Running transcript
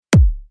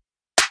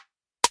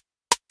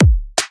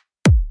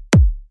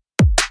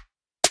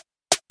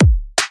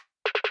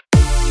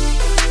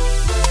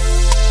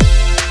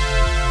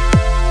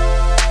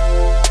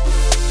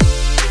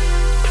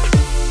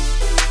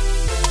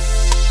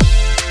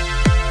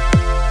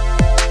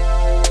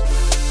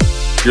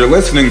You're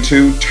listening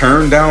to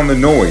Turn Down the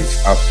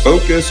Noise, a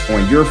focus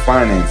on your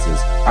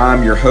finances.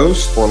 I'm your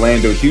host,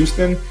 Orlando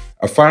Houston,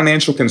 a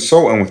financial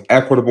consultant with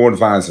Equitable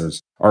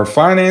Advisors. Our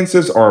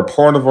finances are a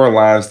part of our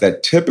lives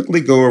that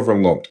typically go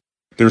overlooked.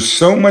 There's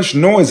so much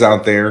noise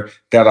out there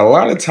that a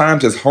lot of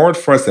times it's hard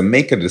for us to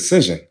make a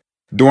decision.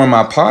 During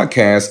my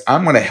podcast,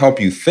 I'm going to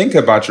help you think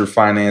about your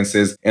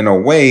finances in a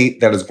way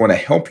that is going to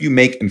help you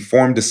make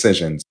informed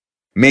decisions.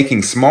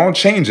 Making small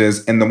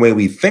changes in the way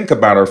we think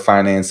about our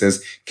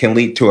finances can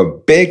lead to a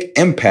big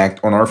impact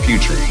on our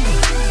future.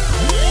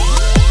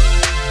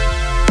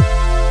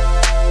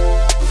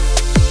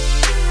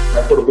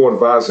 Equitable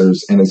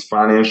Advisors and its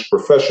financial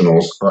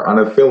professionals are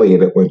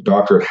unaffiliated with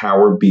Dr.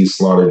 Howard B.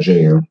 Slaughter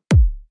Jr.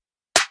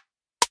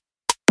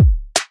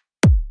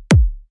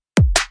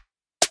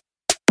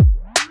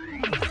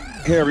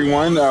 Hey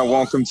everyone,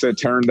 welcome to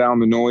Turn Down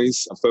the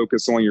Noise, a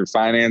focus on your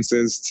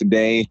finances.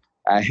 Today,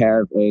 I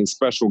have a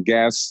special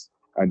guest,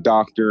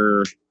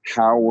 Dr.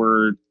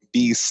 Howard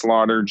B.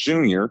 Slaughter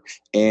Jr.,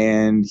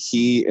 and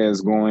he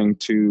is going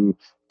to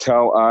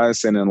tell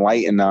us and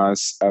enlighten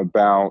us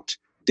about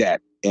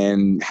debt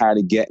and how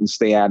to get and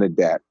stay out of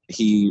debt.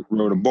 He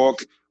wrote a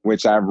book,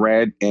 which I've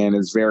read, and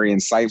is very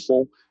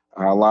insightful.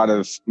 A lot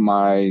of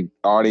my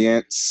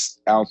audience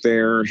out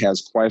there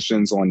has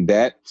questions on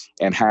debt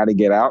and how to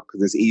get out,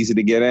 because it's easy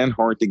to get in,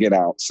 hard to get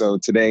out. So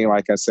today,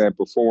 like I said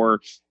before,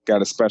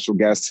 got a special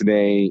guest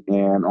today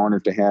and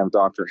honored to have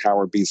Dr.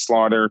 Howard B.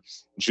 Slaughter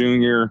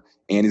Jr.,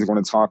 and he's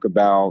going to talk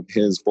about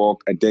his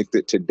book,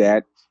 Addicted to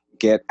Debt,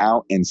 Get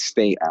Out and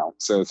Stay Out.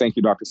 So thank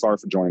you, Dr. Slaughter,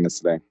 for joining us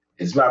today.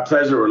 It's my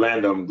pleasure,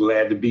 Orlando. I'm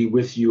glad to be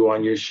with you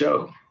on your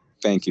show.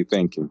 Thank you.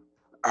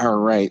 All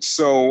right.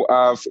 So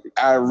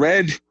I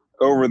read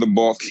over the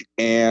book,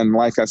 and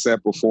like I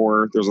said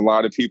before, there's a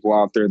lot of people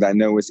out there that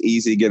know it's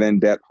easy to get in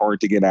debt,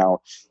 hard to get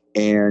out,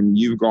 and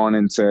you've gone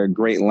into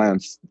great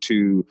lengths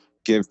to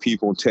give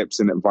people tips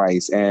and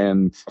advice.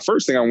 And the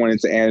first thing I wanted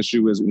to ask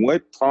you is,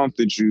 what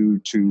prompted you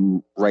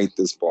to write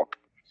this book?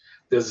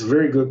 That's a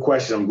very good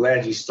question. I'm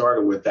glad you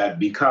started with that,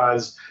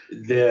 because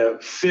the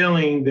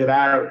feeling that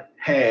I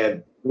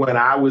had when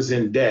I was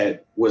in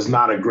debt was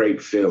not a great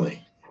feeling.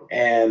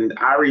 And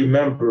I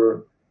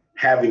remember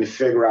having to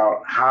figure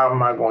out, how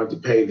am I going to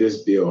pay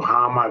this bill?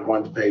 How am I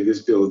going to pay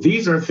this bill?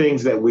 These are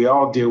things that we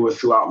all deal with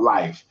throughout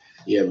life.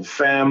 You have a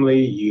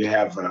family, you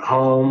have a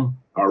home,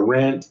 a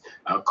rent,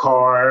 a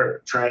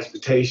car,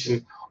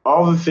 transportation,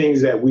 all the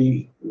things that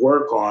we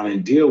work on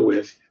and deal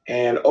with.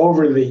 And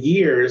over the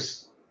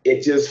years,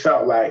 it just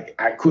felt like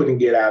I couldn't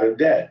get out of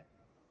debt.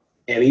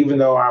 And even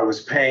though I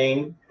was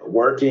paying,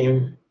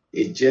 working,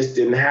 it just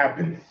didn't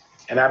happen.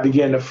 And I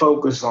began to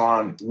focus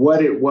on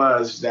what it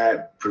was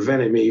that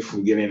prevented me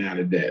from getting out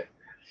of debt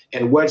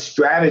and what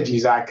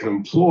strategies I could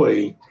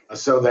employ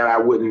so that I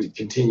wouldn't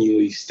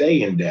continually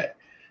stay in debt.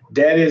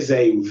 Debt is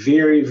a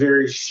very,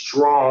 very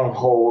strong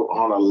hold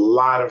on a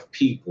lot of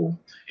people.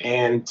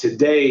 And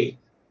today,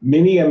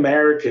 many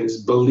Americans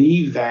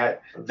believe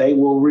that they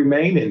will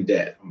remain in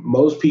debt.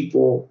 Most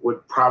people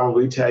would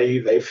probably tell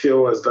you they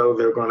feel as though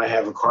they're going to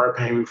have a car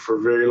payment for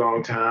a very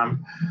long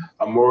time,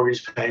 a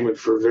mortgage payment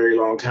for a very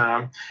long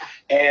time.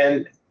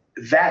 And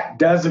that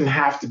doesn't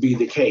have to be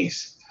the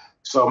case.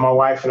 So my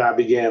wife and I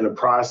began the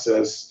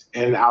process,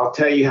 and I'll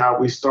tell you how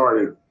we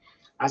started.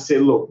 I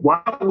said, look,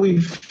 why don't we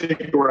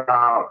figure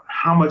out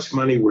how much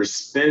money we're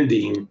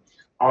spending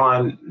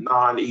on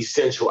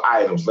non-essential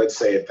items, let's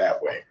say it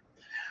that way.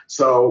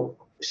 So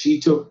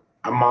she took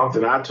a month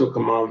and I took a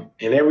month,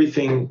 and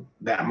everything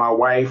that my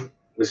wife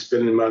was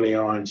spending money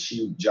on,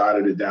 she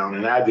jotted it down,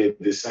 and I did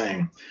the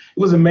same. It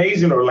was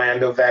amazing,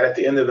 Orlando, that at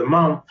the end of the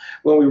month,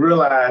 when we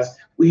realized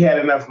we had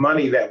enough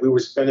money that we were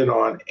spending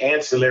on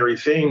ancillary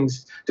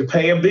things to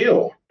pay a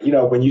bill. You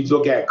know, when you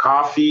look at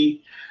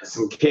coffee,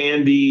 some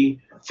candy,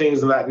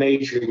 things of that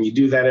nature, and you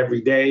do that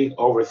every day,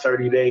 over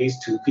 30 days,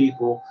 2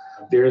 people,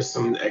 there's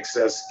some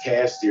excess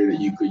cash there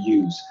that you could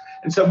use.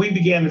 And so we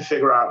began to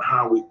figure out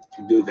how we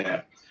could do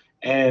that.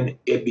 And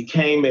it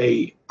became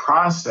a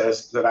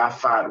process that I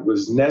thought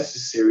was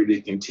necessary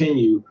to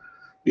continue,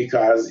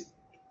 because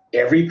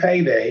every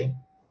payday,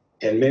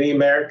 and many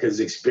Americans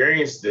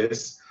experience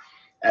this,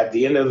 at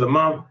the end of the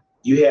month,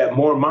 you had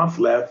more month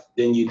left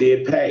than you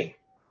did pay.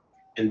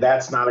 And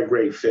that's not a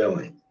great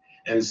feeling.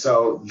 And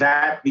so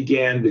that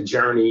began the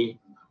journey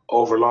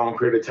over a long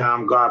period of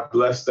time. God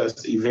blessed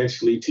us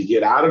eventually to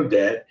get out of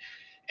debt.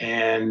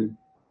 And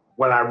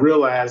when I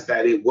realized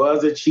that it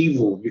was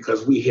achievable,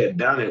 because we had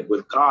done it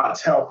with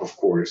God's help, of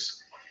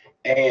course,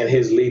 and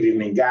his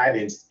leading and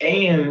guidance,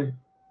 and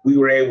we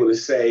were able to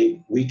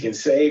say, we can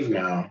save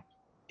now,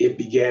 it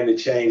began to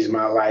change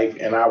my life.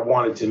 And I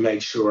wanted to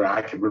make sure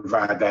I could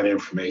provide that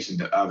information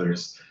to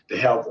others to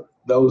help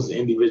those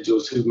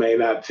individuals who may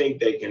not think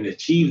they can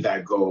achieve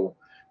that goal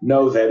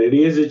know that it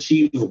is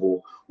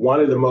achievable. One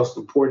of the most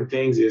important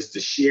things is to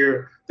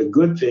share the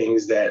good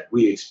things that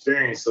we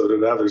experience so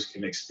that others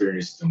can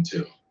experience them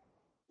too.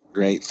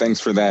 Great. Thanks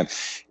for that.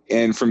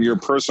 And from your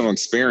personal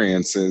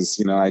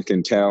experiences, I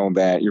can tell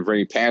that you're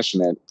very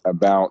passionate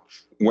about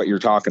what you're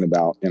talking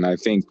about. And I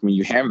think when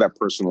you have that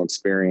personal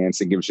experience,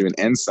 it gives you an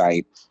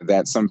insight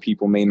that some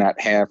people may not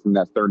have from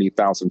that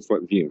 30,000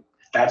 foot view.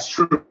 That's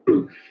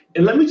true.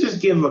 And let me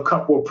just give a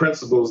couple of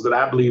principles that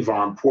I believe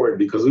are important,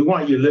 because we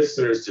want your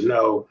listeners to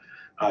know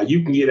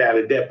you can get out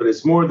of debt, but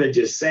it's more than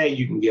just saying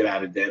you can get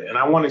out of debt. And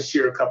I want to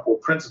share a couple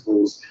of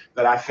principles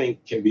that I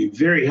think can be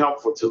very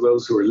helpful to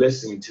those who are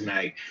listening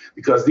tonight,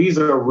 because these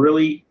are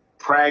really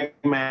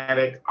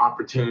pragmatic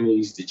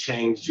opportunities to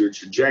change your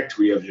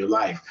trajectory of your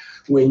life.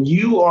 When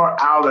you are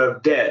out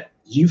of debt,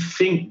 you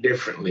think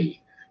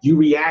differently, you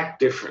react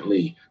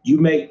differently, you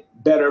make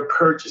better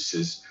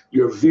purchases.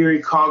 You're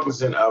very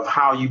cognizant of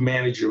how you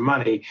manage your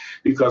money,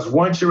 because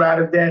once you're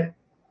out of debt,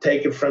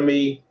 take it from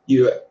me,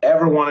 you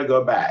ever want to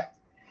go back.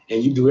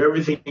 And you do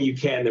everything you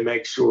can to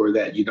make sure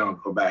that you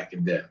don't go back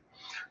in debt.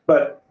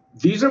 But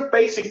these are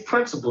basic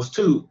principles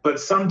too, but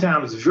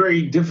sometimes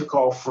very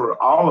difficult for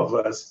all of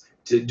us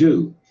to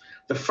do.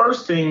 The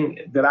first thing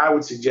that I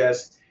would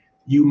suggest,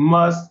 you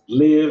must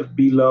live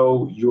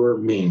below your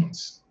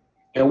means.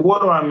 And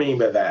what do I mean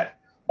by that?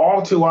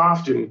 All too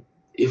often,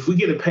 if we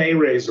get a pay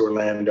raise,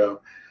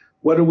 Orlando,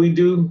 what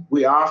do?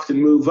 We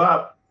often move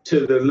up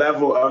to the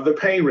level of the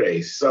pay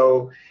raise.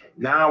 So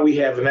now we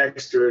have an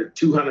extra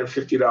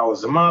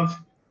 $250 a month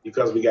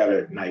because we got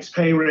a nice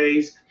pay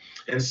raise.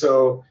 And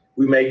so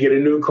we may get a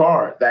new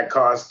car that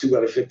costs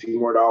 $250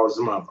 more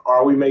a month,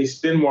 or we may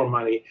spend more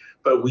money,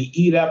 but we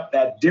eat up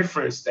that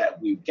difference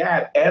that we've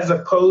got, as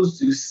opposed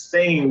to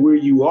staying where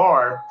you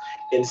are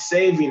and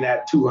saving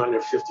that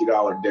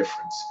 $250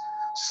 difference.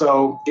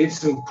 So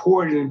it's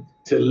important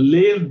to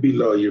live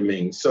below your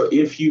means. So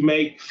if you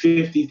make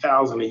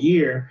 $50,000 a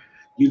year,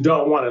 you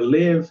don't want to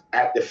live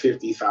at the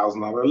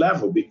 $50,000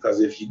 level, because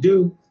if you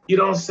do, you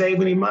don't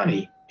save any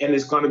money, and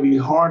it's going to be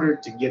harder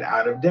to get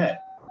out of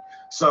debt.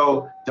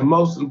 So the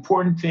most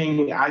important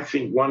thing I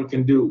think one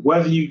can do,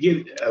 whether you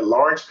get a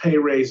large pay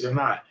raise or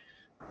not,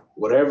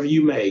 whatever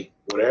you make,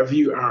 whatever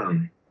you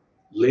earn,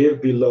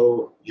 live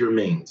below your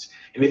means.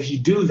 And if you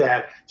do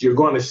that, you're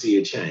going to see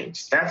a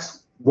change.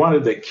 That's one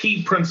of the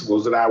key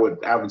principles that I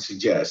would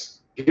suggest.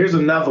 Here's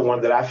another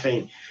one that I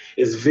think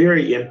is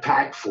very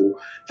impactful,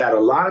 that a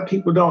lot of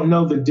people don't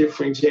know the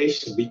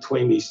differentiation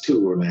between these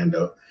two,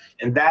 Orlando.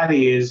 And that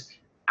is,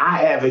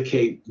 I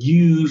advocate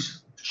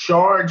use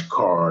charge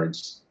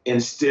cards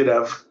instead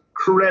of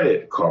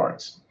credit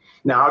cards.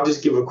 Now, I'll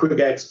just give a quick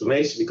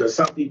explanation, because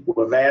some people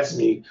have asked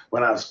me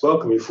when I've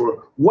spoken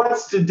before,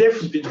 what's the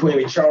difference between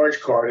a charge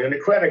card and a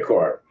credit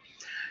card?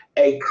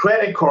 A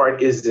credit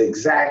card is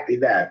exactly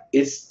that.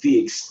 It's the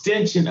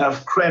extension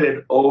of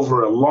credit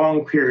over a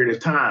long period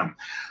of time.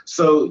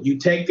 So you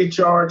take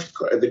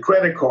the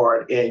credit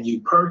card and you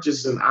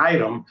purchase an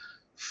item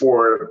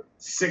for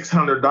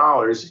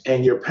 $600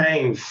 and you're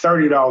paying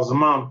 $30 a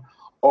month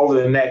over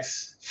the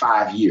next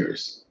 5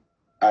 years.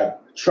 A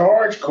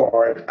charge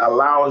card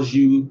allows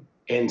you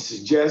and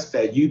suggests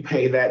that you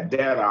pay that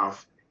debt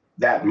off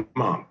that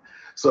month.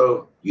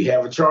 So you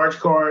have a charge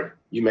card,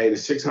 you made a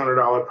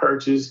 $600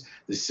 purchase,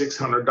 the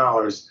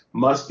 $600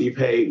 must be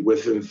paid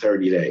within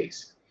 30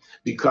 days,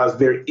 because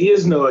there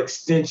is no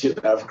extension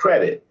of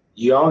credit.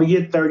 You only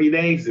get 30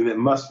 days and it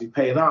must be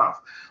paid off.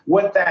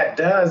 What that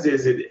does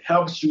is it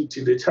helps you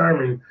to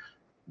determine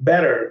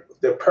better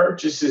the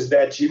purchases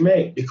that you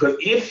make, because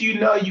if you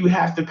know you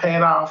have to pay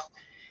it off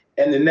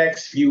in the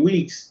next few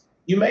weeks,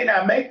 you may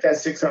not make that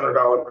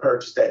 $600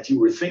 purchase that you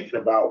were thinking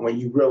about when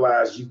you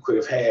realized you could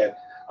have had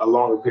a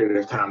longer period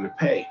of time to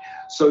pay.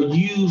 So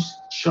use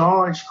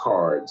charge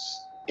cards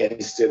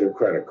instead of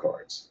credit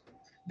cards.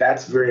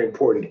 That's very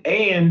important.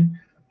 And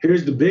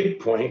here's the big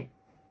point.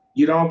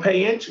 You don't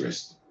pay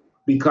interest,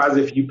 because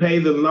if you pay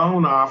the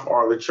loan off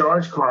or the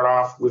charge card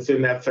off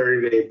within that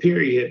 30-day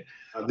period,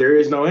 there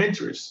is no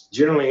interest.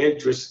 Generally,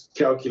 interest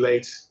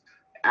calculates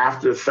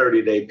after the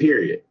 30-day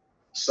period.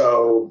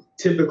 So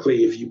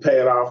typically, if you pay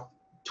it off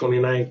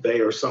 29th day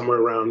or somewhere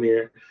around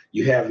there,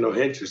 you have no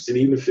interest. And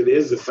even if it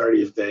is the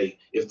 30th day,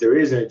 if there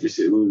is interest,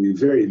 it will be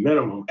very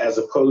minimum, as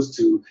opposed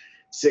to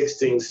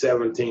 16,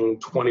 17,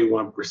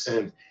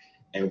 21%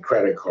 in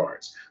credit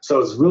cards. So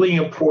it's really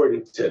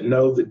important to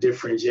know the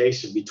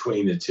differentiation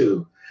between the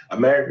two.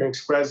 American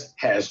Express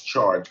has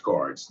charge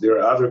cards. There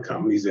are other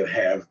companies that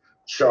have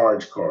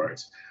charge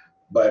cards,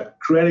 but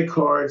credit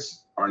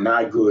cards are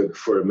not good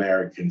for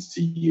Americans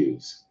to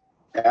use.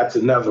 That's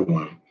another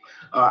one.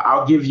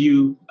 I'll give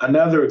you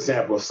another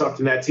example of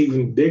something that's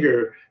even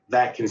bigger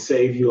that can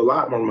save you a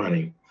lot more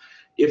money.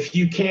 If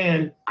you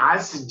can, I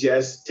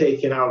suggest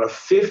taking out a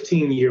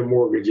 15-year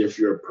mortgage if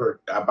you're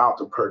about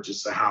to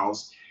purchase a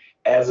house,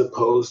 as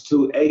opposed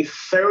to a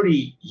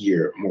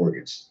 30-year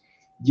mortgage.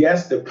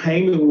 Yes, the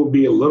payment will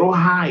be a little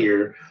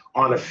higher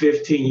on a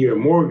 15-year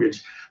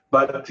mortgage,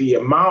 but the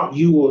amount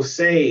you will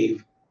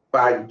save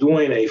by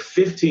doing a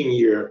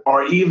 15-year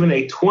or even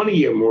a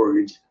 20-year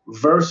mortgage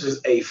versus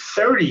a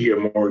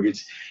 30-year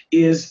mortgage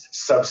is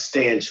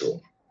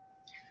substantial.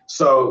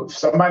 So if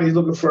somebody's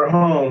looking for a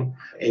home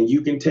and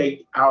you can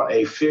take out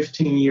a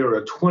 15-year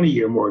or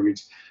 20-year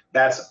mortgage,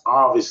 that's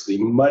obviously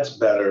much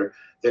better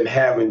than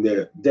having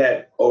the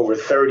debt over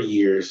 30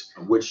 years,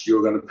 which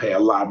you're going to pay a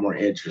lot more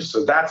interest.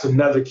 So that's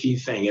another key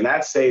thing, and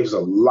that saves a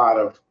lot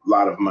of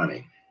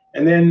money.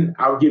 And then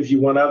I'll give you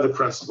one other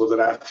principle that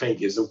I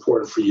think is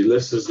important for your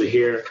listeners to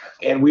hear,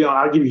 and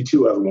I'll give you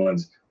two other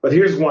ones. But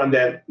here's one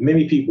that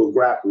many people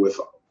grapple with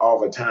all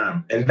the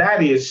time, and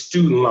that is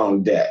student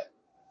loan debt.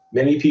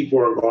 Many people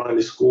are going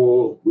to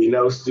school. We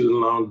know student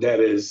loan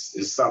debt is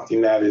something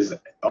that is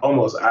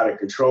almost out of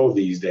control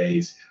these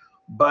days.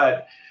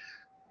 But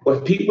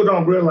what people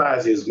don't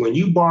realize is when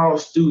you borrow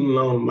student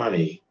loan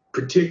money,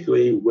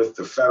 particularly with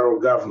the federal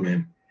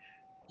government,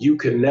 you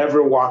can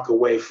never walk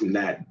away from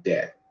that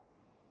debt.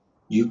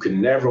 You can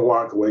never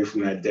walk away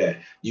from that debt.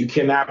 You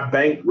cannot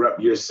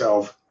bankrupt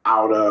yourself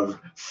out of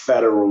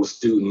federal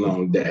student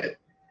loan debt.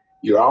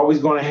 You're always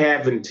going to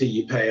have it until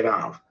you pay it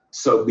off.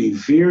 So be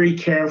very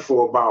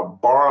careful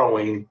about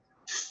borrowing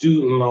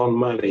student loan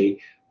money,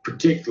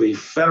 particularly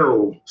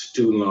federal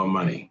student loan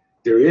money.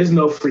 There is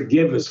no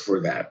forgiveness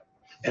for that.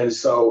 And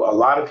so a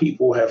lot of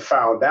people have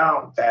found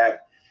out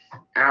that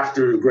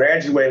after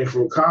graduating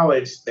from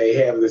college, they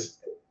have this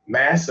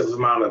massive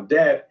amount of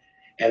debt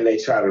and they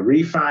try to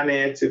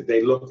refinance it.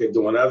 They look at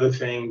doing other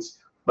things,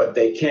 but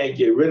they can't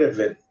get rid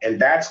of it.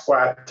 And that's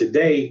why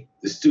today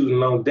the student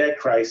loan debt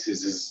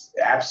crisis is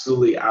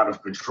absolutely out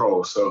of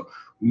control. So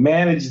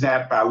manage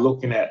that by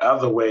looking at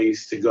other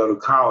ways to go to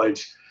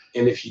college.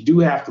 And if you do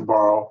have to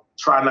borrow,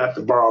 try not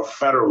to borrow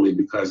federally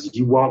because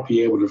you won't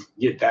be able to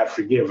get that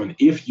forgiven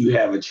if you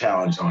have a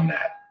challenge on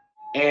that.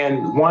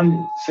 And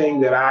one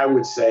thing that I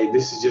would say,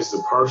 this is just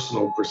a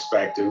personal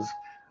perspective,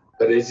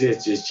 but it's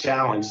just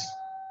challenge,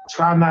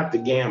 try not to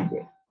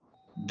gamble.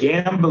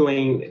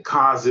 Gambling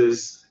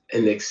causes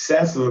an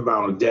excessive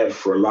amount of debt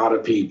for a lot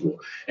of people.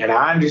 And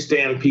I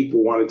understand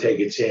people want to take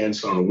a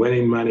chance on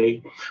winning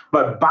money,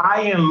 but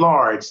by and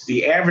large,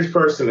 the average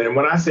person, and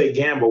when I say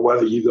gamble,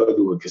 whether you go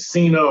to a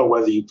casino or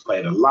whether you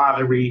play the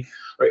lottery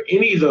or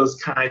any of those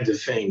kinds of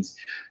things,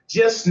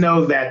 just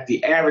know that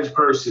the average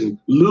person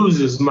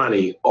loses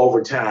money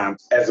over time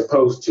as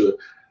opposed to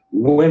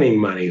winning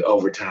money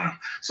over time.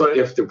 So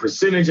if the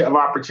percentage of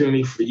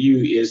opportunity for you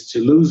is to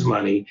lose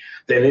money,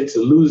 then it's a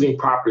losing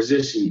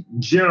proposition,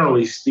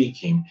 generally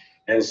speaking.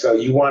 And so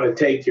you want to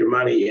take your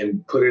money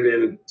and put it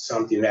in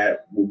something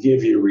that will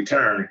give you a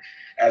return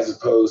as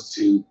opposed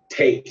to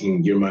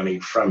taking your money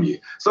from you.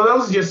 So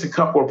those are just a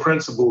couple of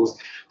principles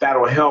that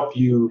will help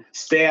you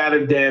stay out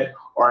of debt,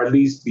 or at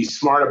least be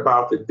smart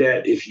about the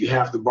debt if you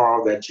have to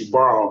borrow that you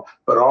borrow,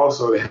 but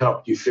also to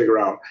help you figure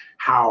out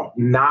how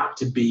not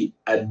to be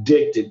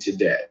addicted to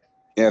debt.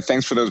 Yeah,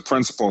 thanks for those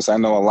principles. I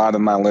know a lot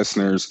of my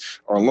listeners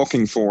are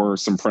looking for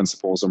some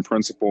principles, and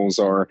principles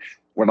are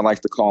what I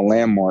like to call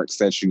landmarks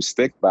that you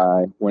stick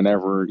by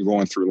whenever you're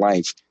going through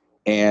life.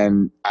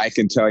 And I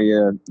can tell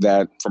you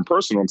that from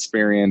personal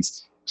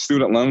experience,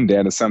 student loan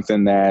debt is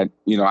something that,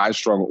 I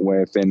struggled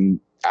with. And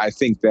I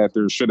think that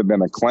there should have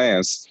been a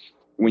class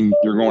when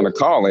you're going to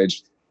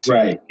college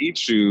to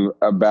teach you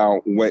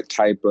about what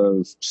type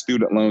of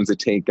student loans to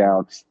take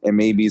out and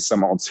maybe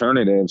some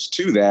alternatives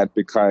to that,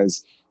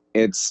 because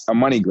it's a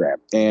money grab.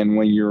 And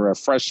when you're a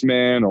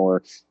freshman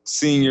or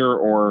senior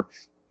or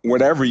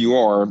whatever you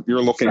are,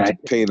 you're looking to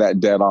pay that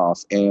debt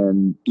off.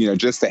 And,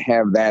 just to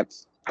have that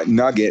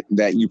nugget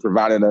that you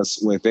provided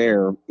us with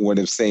there would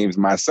have saved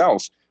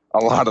myself a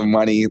lot of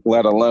money,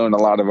 let alone a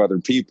lot of other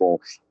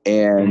people.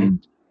 And,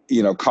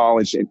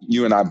 college,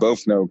 you and I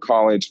both know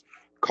college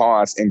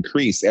costs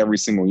increase every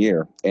single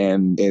year.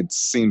 And it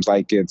seems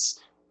like it's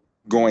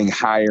going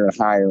higher,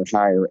 higher,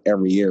 higher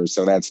every year.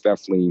 So that's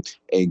definitely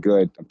a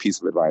good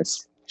piece of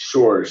advice.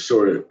 Sure.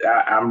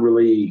 I'm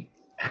really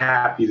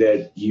happy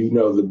that you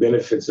know the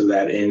benefits of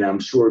that, and I'm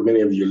sure many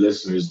of your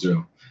listeners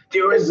do.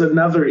 There is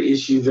another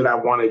issue that I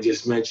want to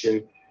just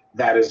mention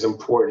that is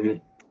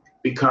important,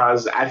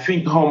 because I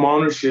think home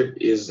ownership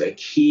is a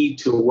key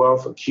to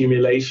wealth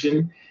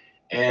accumulation.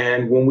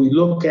 And when we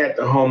look at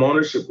the home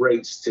ownership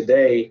rates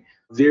today,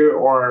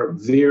 there are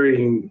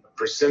varying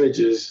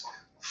percentages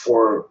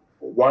for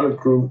one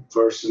group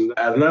versus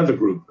another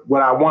group.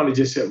 What I want to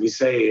just simply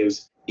say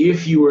is,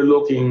 if you are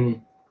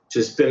looking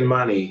to spend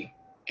money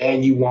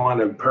and you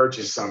want to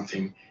purchase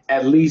something,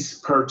 at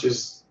least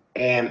purchase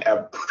an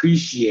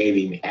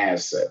appreciating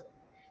asset,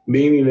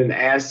 meaning an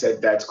asset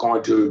that's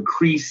going to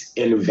increase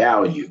in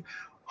value.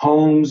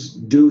 Homes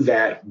do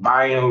that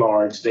by and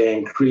large. They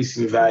increase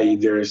in value.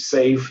 They're a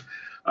safe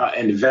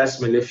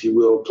investment, if you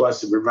will,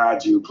 plus it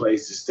provides you a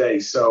place to stay.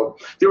 So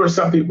there are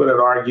some people that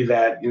argue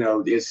that,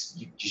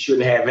 you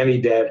shouldn't have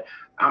any debt.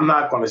 I'm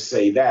not going to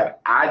say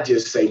that. I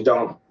just say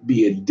don't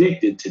be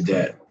addicted to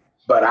debt.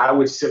 But I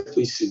would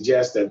simply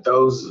suggest that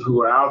those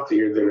who are out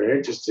there that are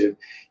interested,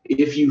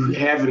 if you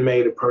haven't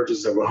made a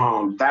purchase of a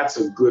home, that's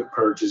a good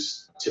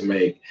purchase to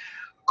make.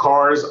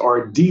 Cars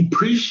are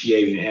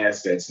depreciating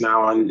assets.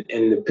 Now,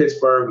 in the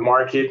Pittsburgh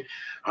market,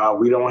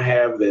 we don't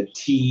have the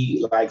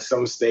T like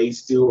some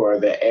states do, or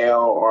the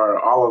L, or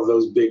all of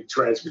those big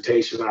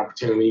transportation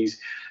opportunities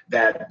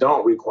that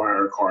don't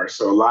require a car.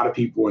 So a lot of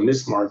people in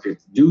this market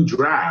do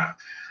drive.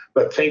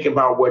 But think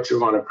about what you're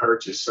going to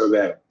purchase so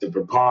that the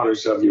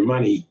preponderance of your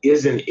money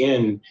isn't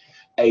in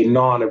a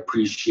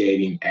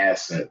non-appreciating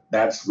asset.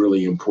 That's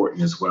really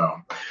important as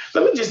well.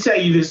 Let me just tell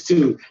you this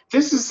too.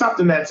 This is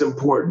something that's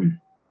important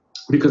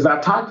because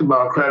I talked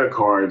about credit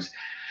cards.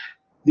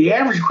 The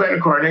average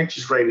credit card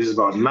interest rate is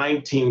about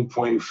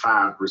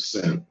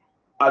 19.5%.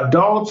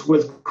 Adults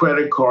with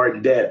credit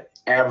card debt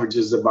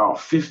averages about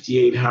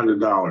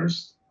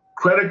 $5,800.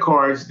 Credit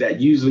cards that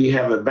usually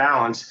have a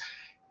balance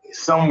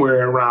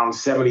somewhere around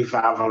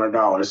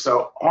 $7,500.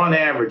 So on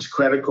average,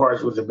 credit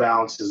cards with a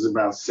balance is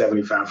about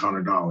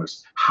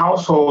 $7,500.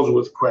 Households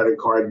with credit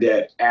card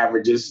debt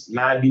averages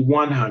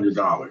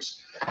 $9,100.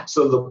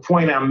 So the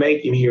point I'm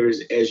making here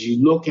is as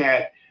you look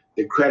at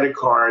the credit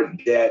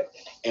card debt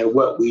and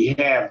what we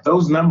have,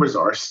 those numbers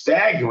are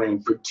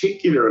staggering,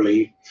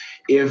 particularly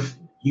if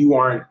you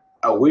aren't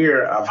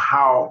aware of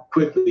how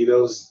quickly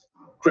those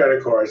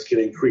credit cards can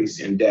increase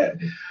in debt.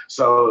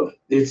 So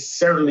it's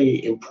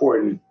certainly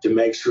important to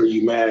make sure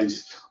you manage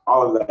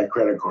all of that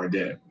credit card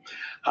debt.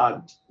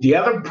 The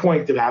other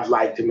point that I'd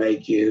like to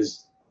make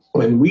is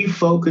when we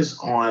focus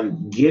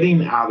on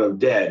getting out of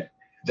debt,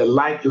 the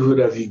likelihood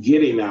of you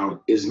getting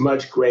out is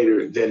much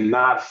greater than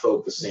not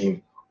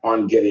focusing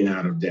on getting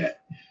out of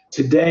debt.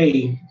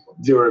 Today,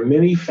 there are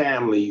many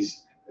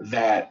families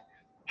that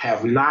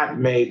have not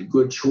made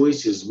good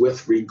choices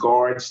with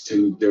regards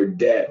to their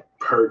debt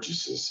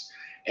purchases.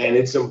 And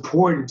it's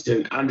important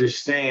to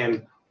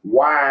understand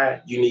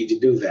why you need to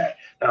do that.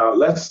 Now,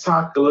 let's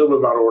talk a little bit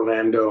about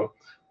Orlando.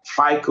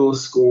 FICO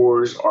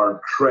scores are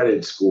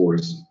credit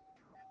scores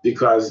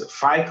because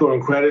FICO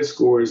and credit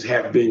scores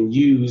have been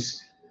used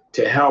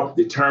to help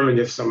determine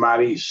if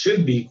somebody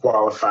should be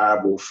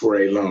qualifiable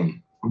for a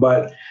loan.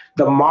 But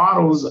the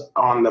models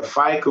on the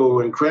FICO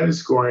and credit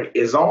scoring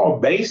is all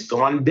based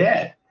on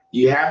debt.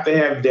 You have to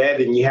have debt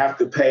and you have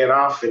to pay it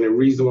off in a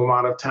reasonable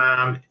amount of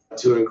time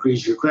to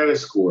increase your credit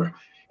score.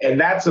 And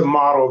that's a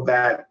model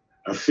that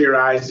Fair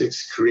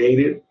Isaacs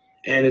created.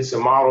 And it's a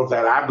model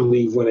that I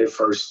believe when it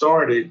first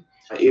started,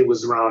 it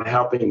was around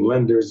helping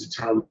lenders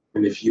determine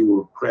if you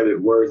were credit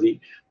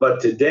worthy.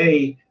 But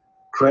today,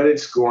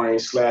 credit scoring /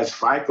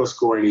 FICO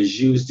scoring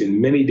is used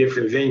in many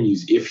different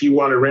venues. If you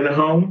want to rent a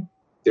home,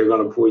 they're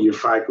going to pull your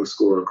FICO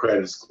score or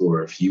credit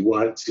score. If you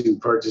want to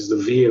purchase a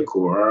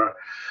vehicle or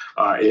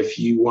if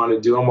you want to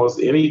do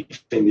almost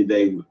anything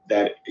today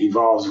that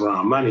evolves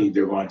around money,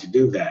 they're going to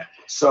do that.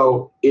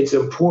 So it's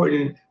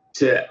important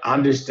to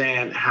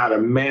understand how to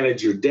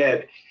manage your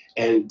debt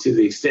and to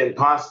the extent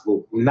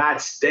possible, not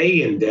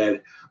stay in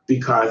debt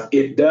because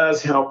it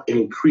does help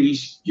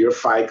increase your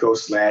FICO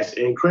 /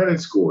 and credit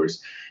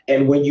scores.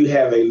 And when you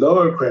have a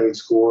lower credit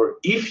score,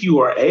 if you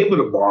are able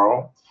to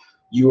borrow,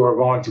 you are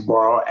going to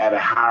borrow at a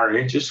higher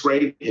interest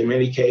rate in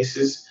many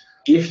cases,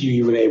 if you're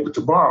even able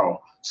to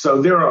borrow.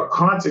 So there are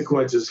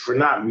consequences for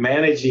not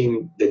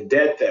managing the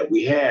debt that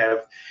we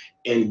have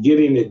and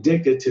getting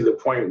addicted to the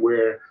point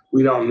where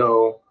we don't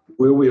know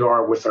where we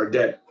are with our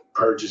debt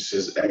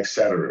purchases, et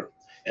cetera.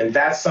 And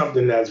that's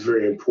something that's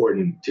very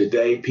important.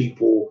 Today,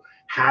 people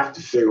have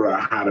to figure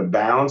out how to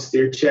balance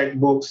their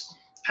checkbooks,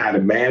 how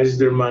to manage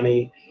their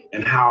money,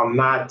 and how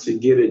not to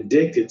get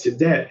addicted to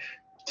debt.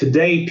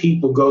 Today,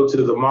 people go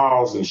to the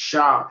malls and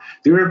shop.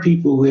 There are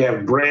people who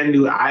have brand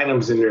new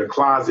items in their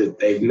closet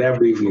they've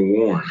never even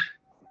worn,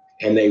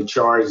 and they've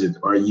charged it.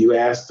 Or you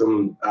asked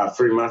them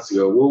 3 months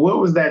ago, well, what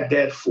was that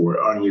debt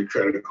for on your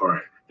credit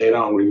card? They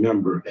don't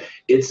remember.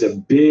 It's a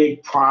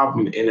big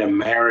problem in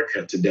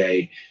America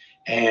today.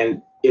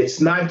 And it's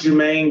not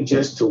germane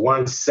just to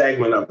one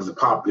segment of the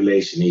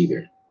population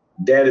either.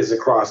 Debt is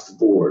across the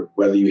board,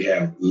 whether you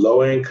have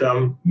low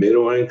income,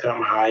 middle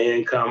income, high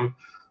income,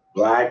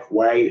 Black,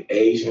 white,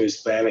 Asian,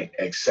 Hispanic,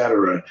 et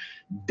cetera.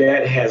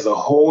 Debt has a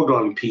hold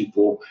on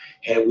people,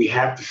 and we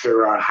have to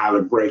figure out how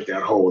to break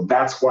that hold.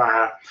 That's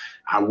why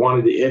I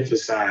wanted to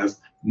emphasize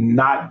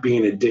not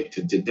being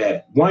addicted to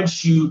debt.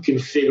 Once you can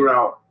figure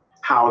out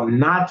how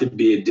not to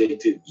be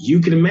addicted,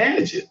 you can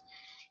manage it.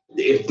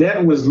 If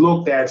debt was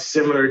looked at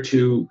similar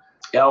to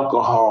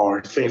alcohol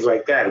or things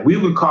like that, we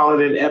would call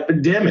it an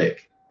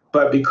epidemic.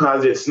 But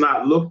because it's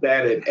not looked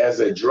at it as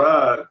a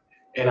drug,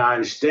 and I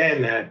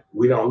understand that,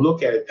 we don't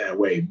look at it that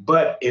way.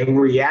 But in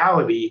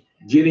reality,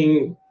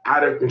 getting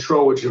out of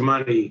control with your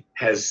money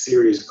has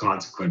serious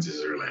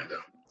consequences, Orlando.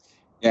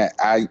 Yeah,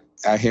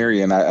 I hear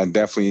you, and I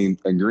definitely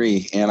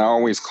agree. And I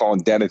always call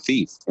debt a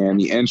thief, and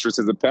the interest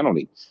is a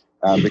penalty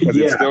because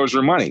it steals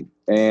your money,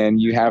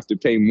 and you have to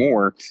pay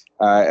more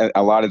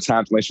a lot of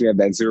times unless you have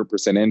that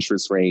 0%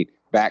 interest rate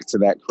back to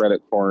that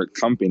credit card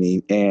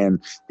company,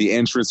 and the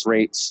interest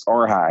rates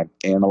are high.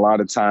 And a lot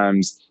of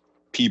times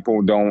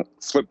people don't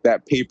flip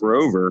that paper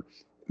over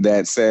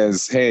that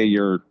says, hey,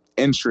 your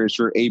interest,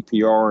 your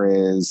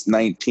APR is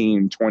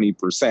 19,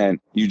 20%.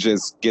 You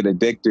just get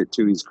addicted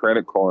to these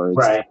credit cards,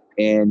 right,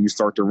 and you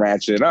start to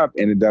ratchet up,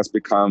 and it does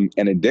become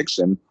an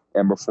addiction.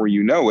 And before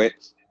you know it,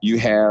 you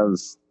have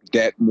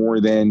debt more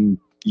than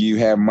you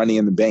have money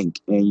in the bank,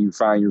 and you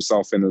find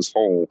yourself in this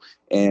hole.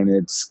 And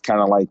it's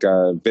kind of like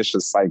a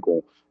vicious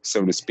cycle,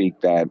 so to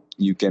speak, that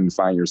you can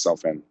find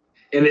yourself in.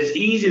 And it's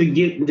easy to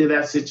get into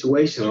that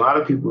situation. A lot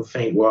of people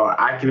think, well,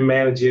 I can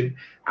manage it,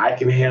 I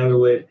can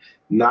handle it,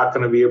 not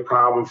going to be a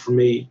problem for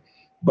me.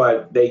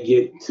 But they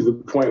get to the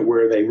point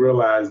where they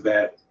realize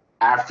that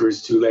after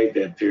it's too late,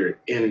 that they're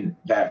in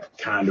that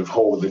kind of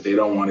hole that they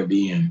don't want to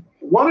be in.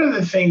 One of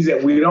the things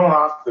that we don't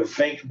often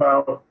think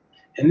about,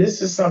 and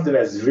this is something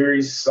that's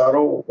very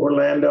subtle,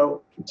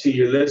 Orlando, to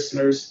your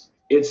listeners,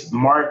 it's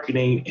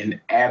marketing and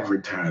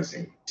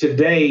advertising.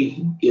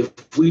 Today,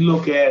 if we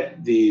look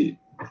at the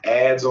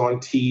ads on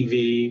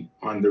TV,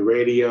 on the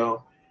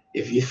radio,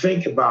 if you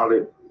think about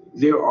it,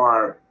 there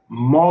are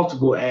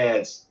multiple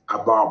ads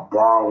about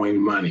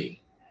borrowing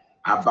money,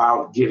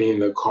 about getting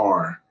the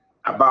car,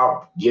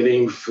 about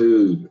getting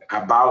food,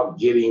 about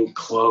getting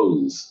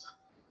clothes.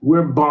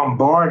 We're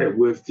bombarded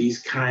with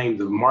these kinds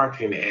of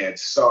marketing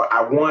ads. So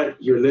I want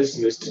your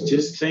listeners to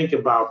just think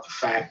about the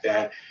fact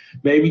that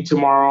maybe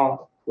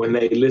tomorrow when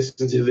they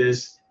listen to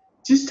this,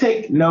 just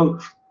take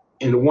note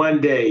in one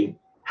day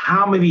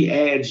how many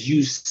ads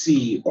you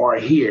see or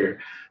hear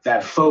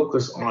that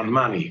focus on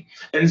money.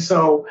 And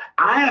so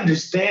I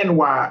understand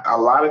why a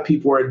lot of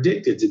people are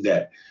addicted to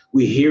that.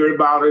 We hear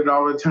about it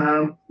all the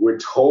time. We're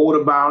told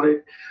about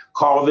it.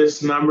 Call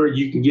this number.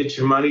 You can get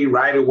your money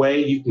right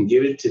away. You can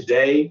get it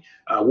today.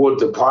 We'll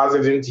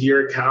deposit it into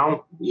your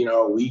account. We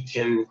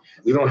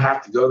don't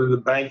have to go to the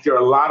bank. There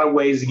are a lot of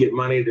ways to get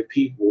money to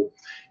people.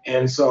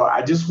 And so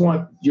I just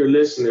want your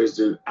listeners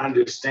to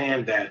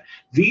understand that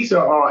these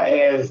are all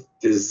ads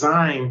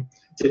designed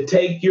to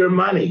take your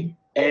money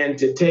and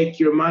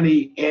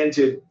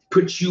to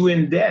put you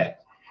in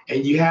debt.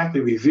 And you have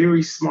to be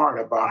very smart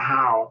about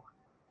how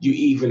you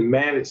even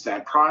manage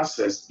that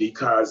process,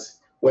 because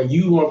when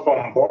you are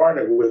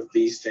bombarded with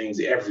these things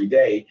every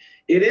day,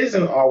 it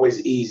isn't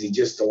always easy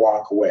just to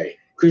walk away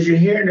because you're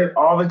hearing it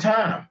all the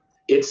time.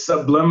 It's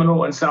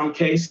subliminal in some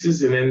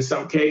cases, and in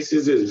some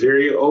cases it's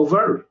very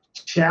overt.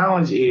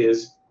 Challenge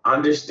is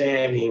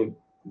understanding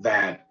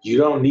that you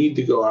don't need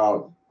to go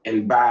out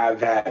and buy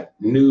that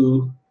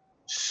new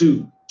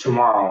suit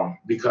tomorrow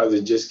because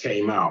it just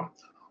came out,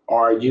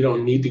 or you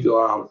don't need to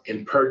go out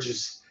and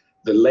purchase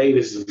the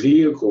latest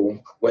vehicle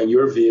when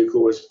your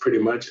vehicle is pretty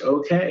much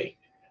okay.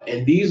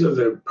 And these are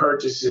the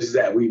purchases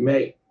that we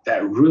make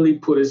that really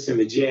put us in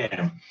the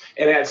jam.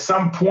 And at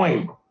some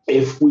point,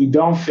 if we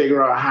don't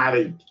figure out how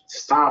to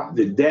stop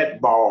the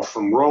debt ball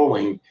from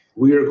rolling,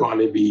 we are going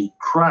to be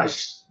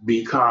crushed,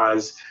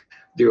 because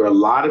there are a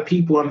lot of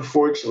people,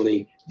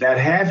 unfortunately, that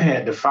have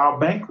had to file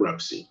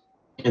bankruptcy.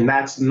 And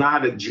that's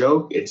not a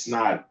joke. It's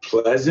not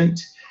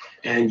pleasant.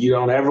 And you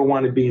don't ever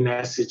want to be in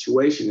that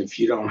situation if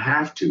you don't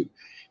have to.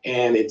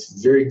 And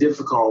it's very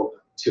difficult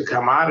to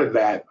come out of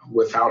that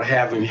without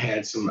having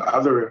had some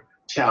other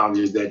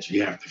challenges that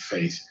you have to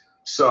face.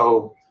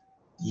 So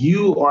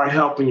you are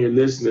helping your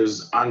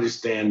listeners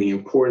understand the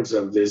importance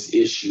of this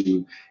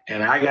issue.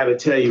 And I got to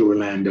tell you,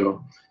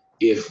 Orlando,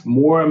 if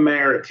more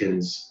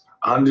Americans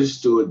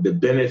understood the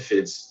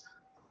benefits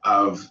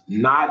of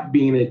not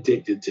being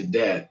addicted to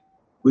debt,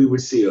 we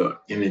would see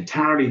an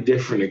entirely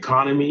different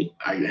economy,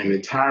 an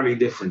entirely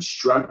different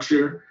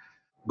structure.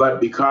 But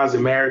because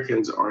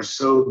Americans are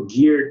so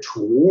geared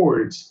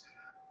towards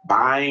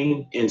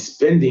buying and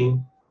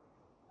spending,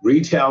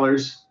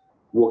 retailers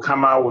will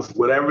come out with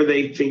whatever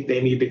they think they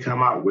need to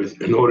come out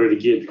with in order to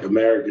get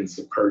Americans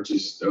to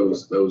purchase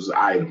those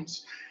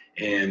items.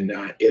 And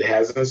it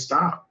hasn't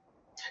stopped.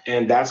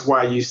 And that's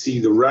why you see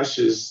the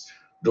rushes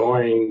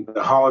during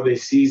the holiday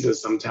season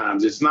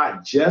sometimes. It's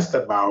not just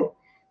about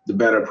the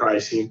better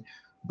pricing,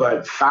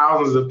 but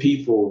thousands of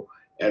people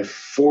at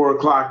 4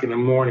 o'clock in the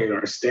morning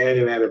are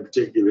standing at a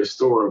particular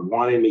store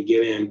wanting to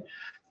get in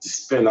to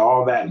spend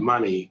all that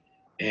money.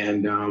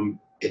 And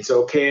it's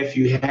okay if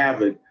you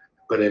have it,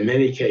 but in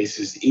many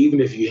cases,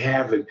 even if you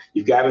have it,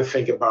 you've got to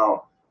think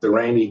about the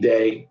rainy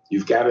day.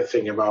 You've got to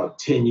think about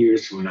 10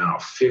 years from now,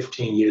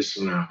 15 years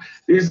from now.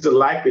 There's the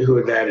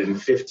likelihood that in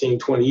 15,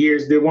 20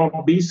 years, there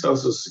won't be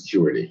Social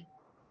Security.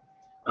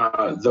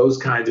 Those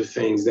kinds of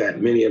things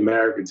that many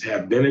Americans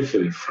have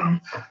benefited from.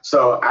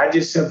 So I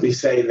just simply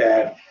say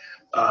that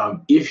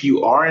if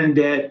you are in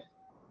debt,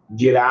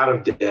 get out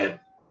of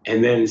debt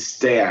and then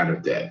stay out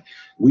of debt.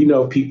 We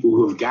know people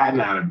who have gotten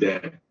out of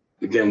debt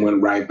then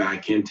went right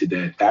back into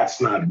debt.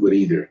 That's not good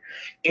either.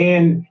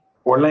 And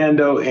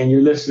Orlando and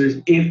your listeners,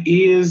 it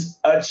is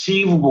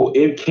achievable.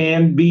 It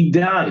can be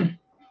done.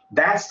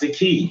 That's the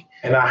key.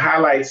 And I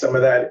highlight some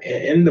of that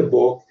in the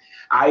book.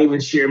 I even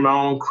share my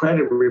own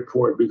credit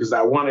report because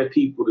I wanted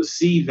people to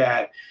see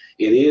that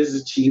it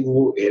is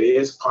achievable. It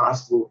is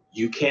possible.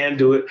 You can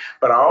do it.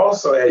 But I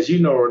also, as you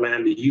know,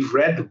 Orlando, you've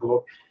read the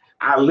book,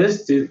 I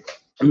listed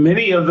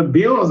many of the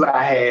bills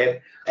I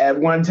had at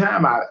one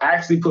time, I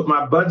actually put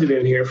my budget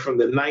in here from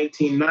the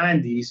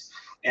 1990s.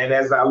 And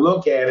as I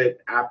look at it,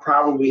 I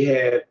probably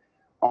had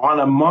on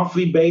a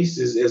monthly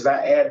basis, as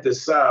I add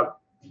this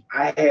up,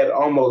 I had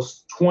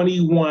almost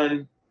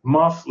 21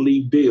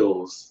 monthly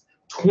bills,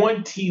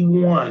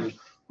 21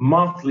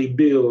 monthly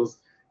bills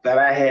that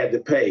I had to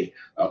pay: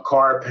 a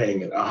car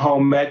payment, a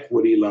home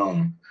equity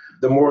loan,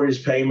 the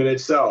mortgage payment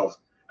itself,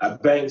 a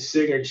bank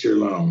signature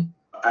loan,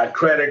 a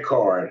credit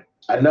card,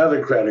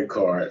 another credit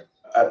card,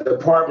 a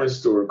department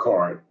store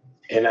card,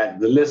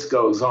 and the list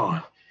goes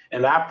on.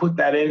 And I put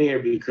that in here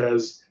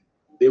because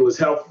it was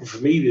helpful for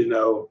me to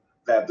know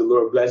that the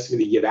Lord blessed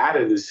me to get out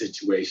of this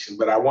situation.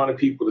 But I wanted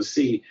people to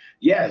see,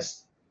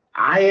 yes,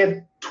 I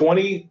had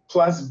 20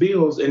 plus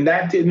bills, and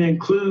that didn't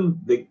include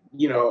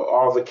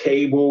all the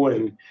cable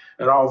and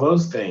all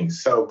those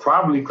things. So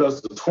probably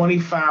close to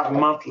 25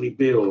 monthly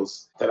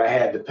bills that I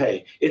had to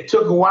pay. It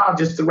took a while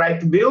just to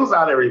write the bills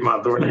out every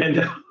month,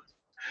 Orlando,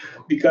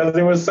 because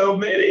there were so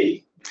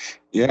many.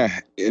 Yeah,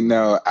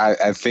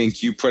 I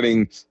think you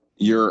putting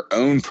your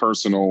own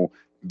personal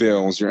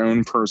bills, your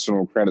own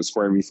personal credit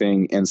score,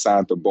 everything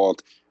inside the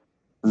book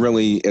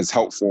really is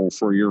helpful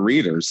for your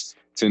readers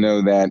to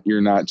know that you're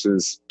not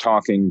just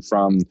talking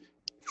from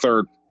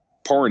third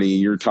party,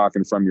 you're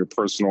talking from your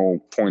personal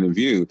point of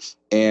view.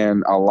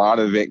 And a lot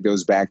of it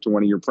goes back to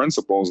one of your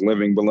principles: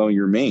 living below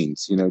your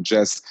means,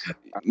 just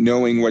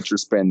knowing what you're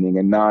spending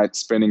and not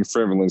spending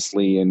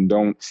frivolously, and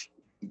don't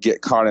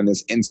get caught in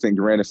this instant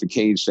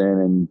gratification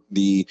and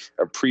the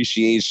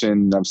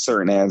appreciation of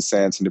certain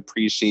assets and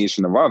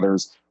depreciation of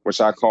others, which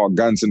I call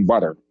guns and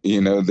butter,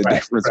 the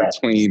difference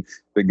between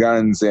the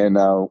guns and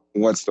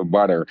what's the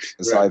butter.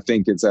 And so I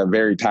think it's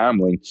very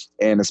timely,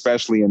 and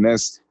especially in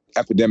this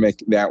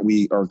epidemic that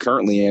we are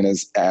currently in,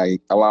 is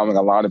allowing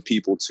a lot of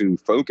people to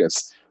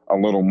focus a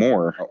little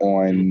more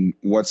on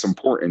what's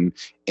important,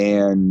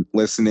 and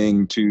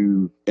listening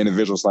to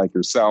individuals like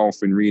yourself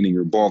and reading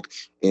your book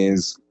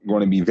is going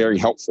to be very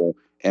helpful.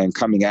 And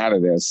coming out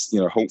of this,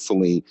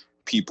 hopefully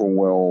people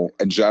will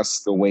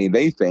adjust the way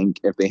they think,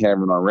 if they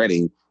haven't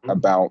already,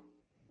 about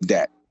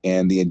debt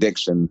and the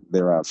addiction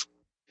thereof.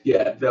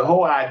 Yeah, the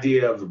whole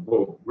idea of the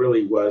book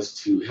really was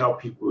to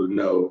help people to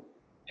know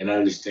and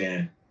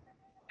understand,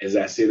 as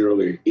I said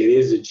earlier, it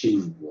is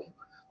achievable.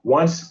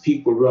 Once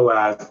people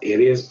realize it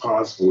is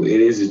possible,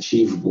 it is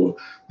achievable,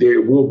 there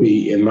will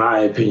be, in my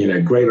opinion, a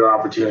greater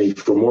opportunity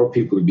for more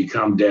people to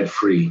become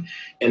debt-free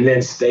and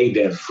then stay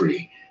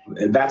debt-free.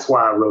 And that's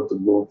why I wrote the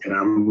book. And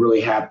I'm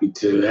really happy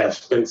to have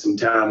spent some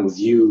time with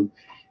you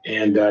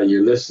and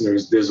your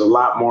listeners. There's a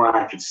lot more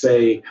I could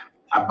say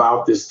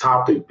about this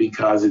topic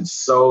because it's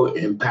so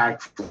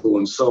impactful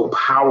and so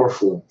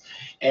powerful.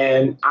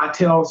 And I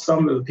tell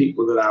some of the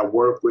people that I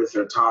work with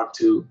or talk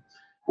to,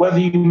 whether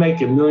you make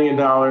 $1 million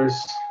or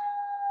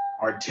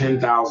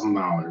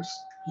 $10,000,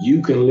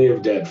 you can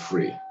live debt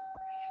free.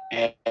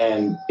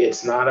 And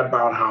it's not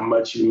about how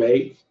much you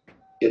make,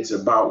 it's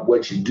about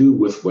what you do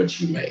with what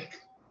you make.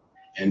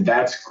 And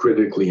that's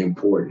critically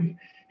important.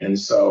 And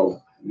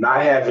so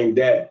not having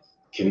debt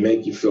can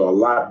make you feel a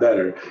lot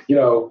better.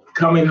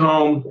 Coming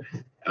home,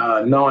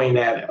 knowing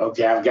that,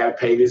 okay, I've got to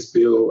pay this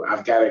bill,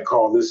 I've got to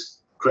call this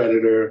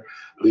creditor,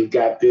 we've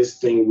got this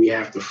thing we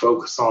have to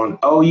focus on.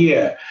 Oh,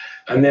 yeah.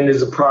 And then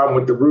there's a problem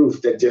with the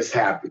roof that just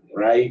happened,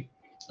 right?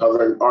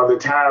 Or the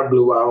tire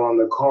blew out on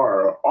the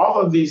car.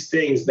 All of these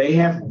things, they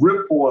have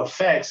ripple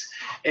effects.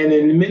 And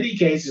in many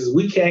cases,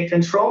 we can't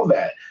control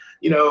that.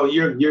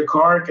 Your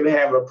car could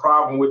have a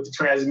problem with the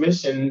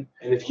transmission.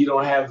 And if you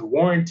don't have the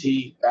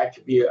warranty, that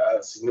could be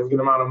a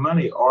significant amount of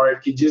money. Or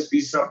it could just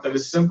be something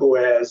as simple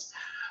as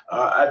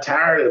a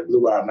tire that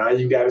blew out. Now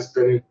you got to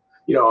spend,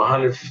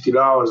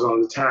 $150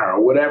 on the tire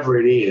or whatever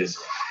it is.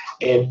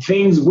 And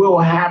things will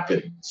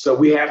happen. So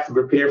we have to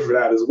prepare for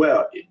that as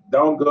well.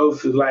 Don't go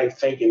through life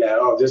thinking that,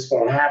 this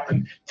won't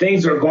happen.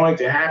 Things are going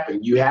to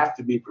happen. You have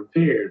to be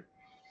prepared.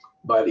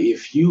 But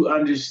if you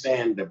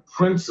understand the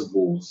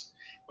principles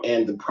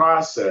and the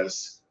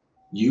process,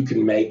 you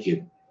can make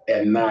it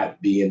and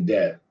not be in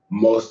debt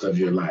most of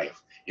your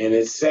life. And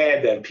it's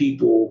sad that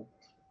people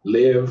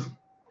live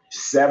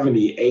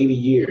 70, 80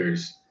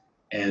 years,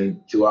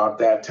 and throughout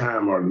that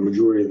time, or the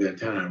majority of that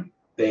time,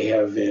 they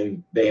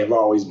have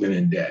always been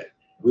in debt.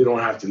 We don't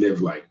have to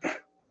live like that.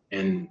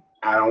 And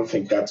I don't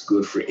think that's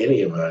good for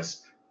any of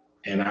us.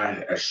 And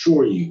I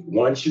assure you,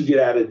 once you get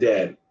out of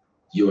debt,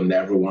 you'll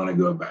never want to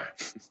go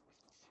back.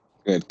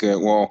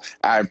 Good. Well,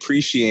 I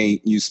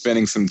appreciate you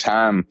spending some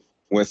time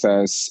with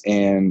us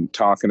and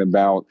talking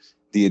about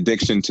the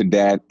addiction to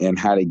debt and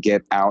how to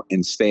get out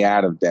and stay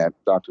out of debt,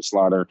 Dr.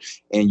 Slaughter.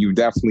 And you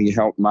definitely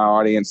helped my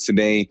audience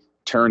today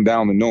turn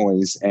down the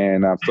noise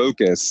and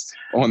focus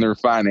on their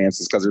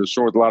finances, because there's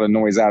sure a lot of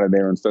noise out of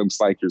there, and folks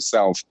like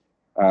yourself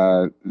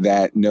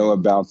that know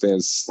about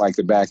this like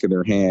the back of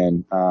their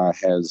hand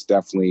has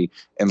definitely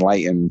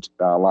enlightened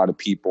a lot of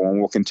people,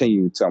 and will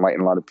continue to enlighten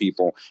a lot of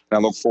people. And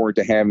I look forward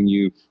to having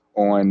you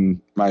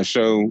on my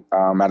show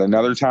at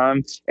another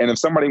time. And if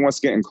somebody wants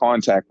to get in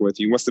contact with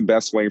you, what's the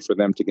best way for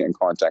them to get in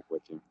contact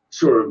with you?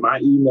 Sure. My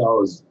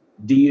email is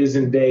D as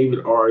in David,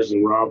 R as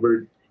in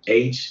Robert,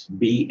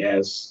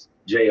 HBSJR,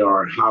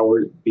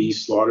 Howard B.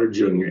 Slaughter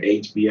Jr.,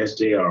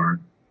 HBSJR,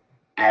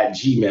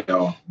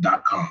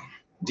 @gmail.com.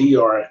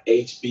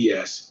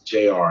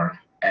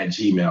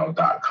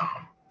 drhbsjr@gmail.com.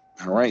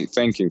 All right.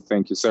 Thank you.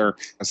 Thank you, sir.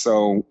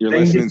 So you're They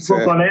can listening get the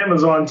book on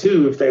Amazon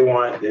too if they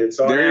want. It's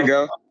on There you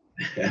Amazon.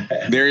 go.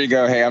 There you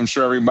go. Hey, I'm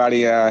sure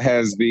everybody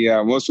has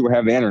most people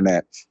have the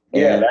internet.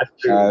 Yeah, And, that's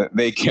true.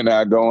 they can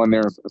go on there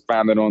and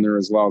find it on there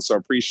as well. So I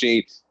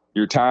appreciate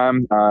your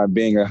time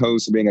being a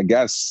host, being a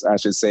guest, I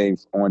should say,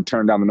 on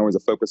Turn Down the Noise, a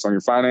focus on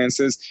your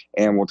finances.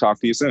 And we'll talk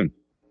to you soon.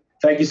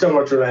 Thank you so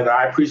much, Orlando.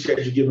 I appreciate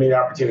you giving me the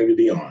opportunity to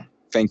be on.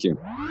 Thank you.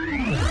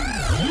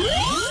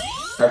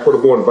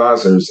 Equitable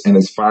Advisors and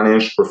its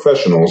financial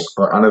professionals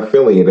are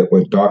unaffiliated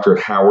with Dr.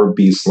 Howard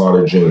B.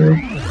 Slaughter Jr.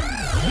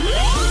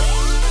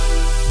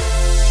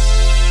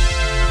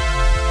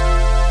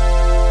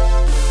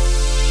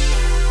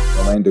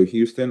 Orlando,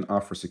 Houston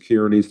offers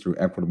securities through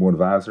Equitable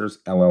Advisors,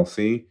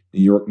 LLC,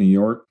 New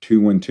York,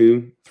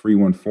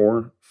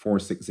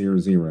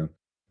 212-314-4600.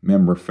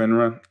 Member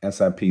FINRA,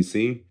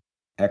 SIPC,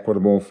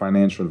 Equitable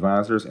Financial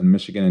Advisors in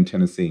Michigan and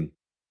Tennessee.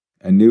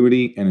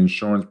 Annuity and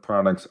insurance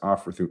products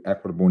offered through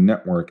Equitable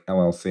Network,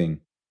 LLC.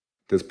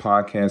 This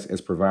podcast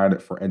is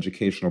provided for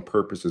educational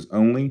purposes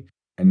only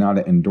and not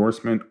an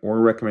endorsement or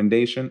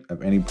recommendation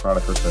of any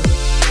product or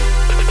service.